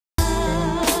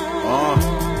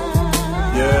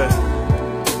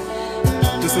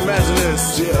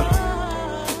this,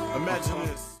 yeah. Imagine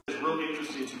this. It's really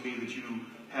interesting to me that you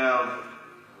have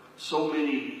so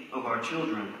many of our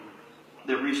children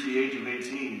that reach the age of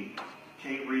 18,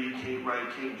 can't read, can't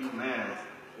write, can't do math,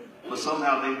 but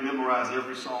somehow they've memorized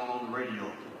every song on the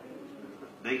radio.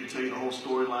 They can tell you the whole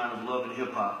storyline of love and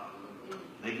hip-hop.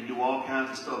 They can do all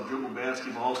kinds of stuff, dribble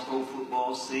basketball, throw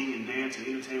football, sing and dance, and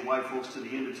entertain white folks to the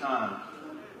end of time,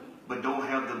 but don't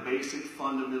have the basic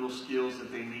fundamental skills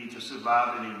that they need to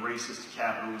survive in a racist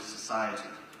capitalist society.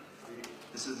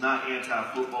 This is not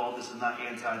anti-football, this is not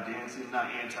anti-dancing,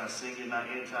 not anti-singing, not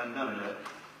anti-none of that.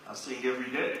 I sing every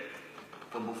day.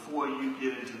 But before you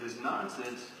get into this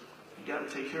nonsense, you got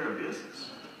to take care of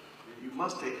business. You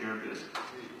must take care of business.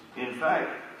 In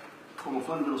fact, from a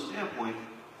fundamental standpoint,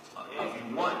 if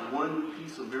you want one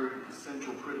piece of very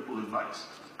essential critical advice,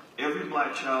 every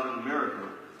black child in America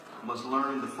must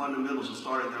learn the fundamentals of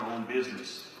starting their own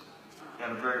business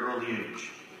at a very early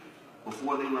age,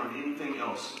 before they learn anything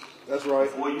else. That's right.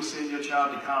 Before you send your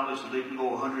child to college so they can go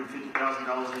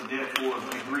 $150,000 in debt for a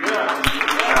degree,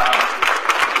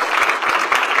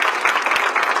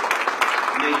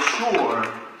 make sure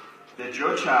that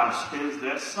your child spends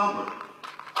that summer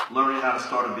learning how to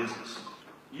start a business.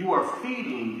 You are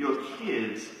feeding your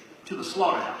kids to the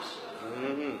slaughterhouse.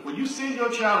 When you send your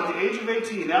child at the age of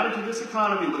 18 out into this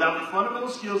economy without the fundamental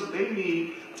skills that they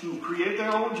need to create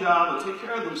their own job or take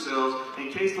care of themselves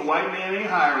in case the white man ain't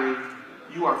hiring,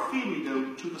 you are feeding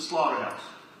them to the slaughterhouse.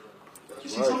 You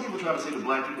see, some people try to say that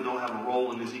black people don't have a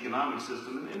role in this economic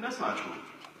system, and that's not true.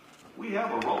 We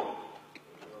have a role.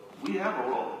 We have a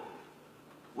role.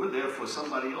 We're there for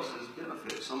somebody else's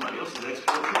benefit, somebody else's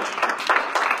exploitation.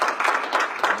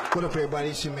 What up, everybody?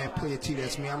 It's your man, Player T.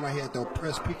 That's me. I'm right here at the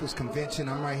Oppressed People's Convention.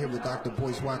 I'm right here with Dr.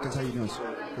 Boyce Watkins. How you doing,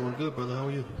 sir? Doing good, brother. How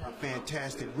are you?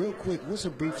 Fantastic. Real quick, what's a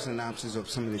brief synopsis of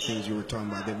some of the things you were talking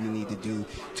about that we need to do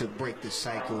to break the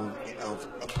cycle of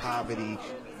poverty,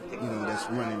 you know, that's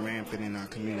running rampant in our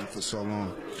community for so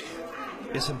long?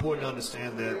 It's important to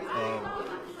understand that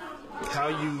how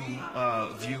you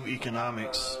view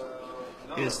economics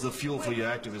is the fuel for your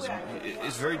activism.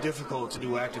 It's very difficult to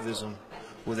do activism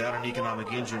without an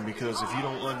economic engine, because if you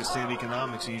don't understand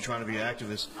economics and you're trying to be an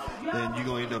activist, then you're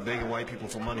going to end up begging white people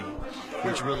for money,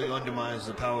 which really undermines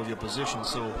the power of your position.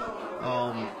 So,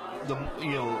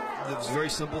 there's very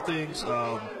simple things.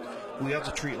 We have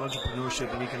to treat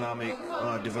entrepreneurship and economic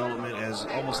development as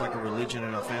almost like a religion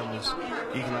in our families.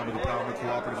 Economic empowerment,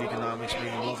 cooperative economics,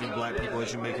 meaning loving black people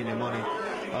as you're making your money.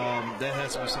 That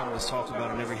has to be something that's talked about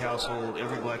in every household.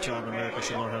 Every black child in America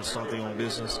should learn how to start their own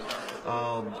business.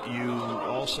 You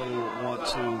also want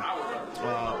to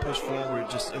push forward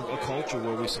just a culture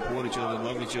where we support each other and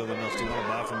love each other enough to want to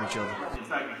buy from each other. In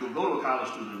fact, you could go to a college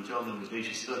student and tell them that they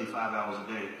should study 5 hours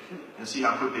a day and see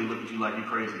how quick they look at you like you're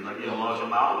crazy. Like, you know,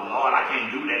 Lord, I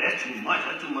can't do that. That's too much.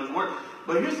 That's too much work.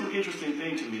 But here's the interesting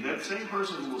thing to me. That same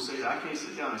person who will say that I can't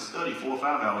sit down and study 4 or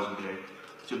 5 hours a day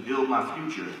to build my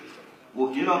future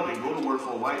will get up and go to work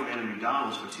for a white man at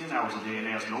McDonald's for 10 hours a day and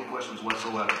ask no questions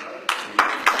whatsoever.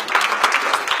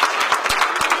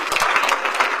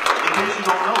 In case you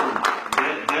don't know,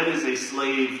 that is a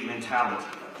slave mentality.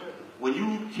 When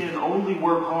you can only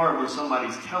work hard when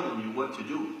somebody's telling you what to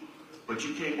do, but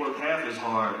you can't work half as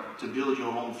hard to build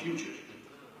your own future,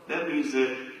 that means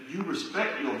that you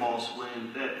respect your boss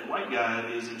when that white guy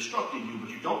is instructing you, but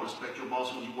you don't respect your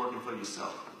boss when you're working for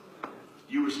yourself.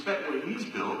 You respect what he's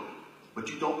built, but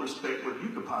you don't respect what you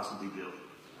could possibly build.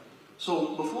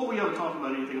 So before we ever talk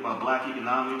about anything about black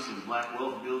economics and black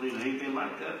wealth building or anything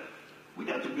like that, we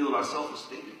got to build our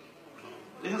self-esteem.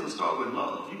 It has to start with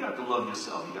love. You got to love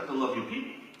yourself. You got to love your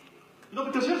people. You know,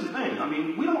 because here's the thing. I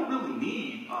mean, we don't really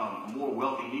need more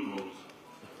wealthy Negroes.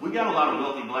 We got a lot of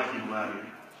wealthy black people out here.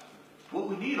 What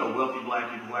we need are wealthy black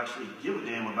people who actually give a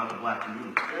damn about the black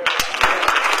community.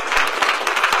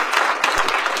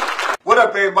 What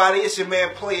up, everybody? It's your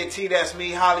man, Player T. That's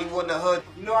me, Hollywood in the Hood.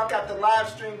 You know, I got the live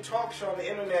stream talk show on the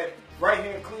internet right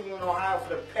here in Cleveland, Ohio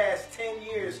for the past 10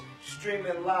 years,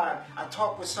 streaming live. I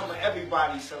talk with some of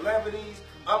everybody, celebrities,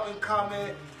 up and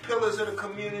coming, pillars of the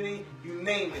community, you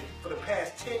name it. For the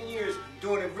past 10 years,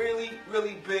 doing it really,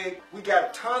 really big. We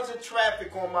got tons of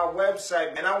traffic on my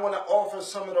website, and I want to offer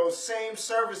some of those same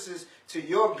services to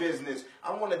your business.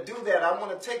 I want to do that. I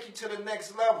want to take you to the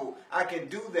next level. I can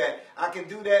do that. I can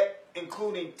do that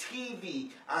including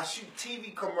TV. I shoot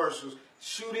TV commercials,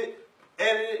 shoot it,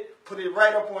 edit it, put it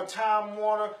right up on Time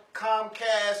Warner,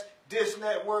 Comcast, Dish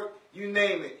Network, you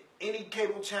name it. Any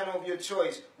cable channel of your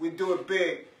choice. We do it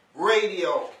big.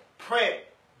 Radio, print,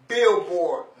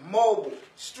 billboard, mobile,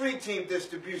 street team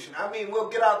distribution. I mean, we'll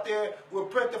get out there, we'll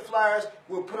print the flyers,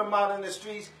 we'll put them out in the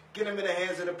streets, get them in the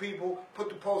hands of the people, put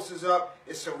the posters up,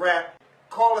 it's a wrap.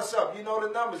 Call us up. You know the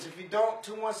numbers. If you don't,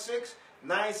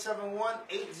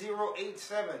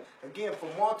 216-971-8087. Again, for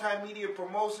multimedia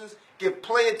promotions, give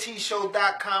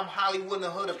PlayerTShow.com, Hollywood in the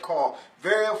Hood a call.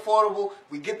 Very affordable.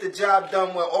 We get the job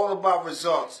done. We're all about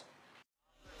results.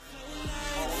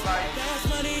 That's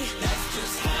money, that's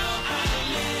just how I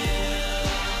live.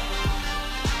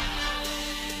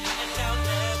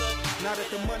 Now that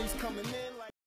the money's coming in.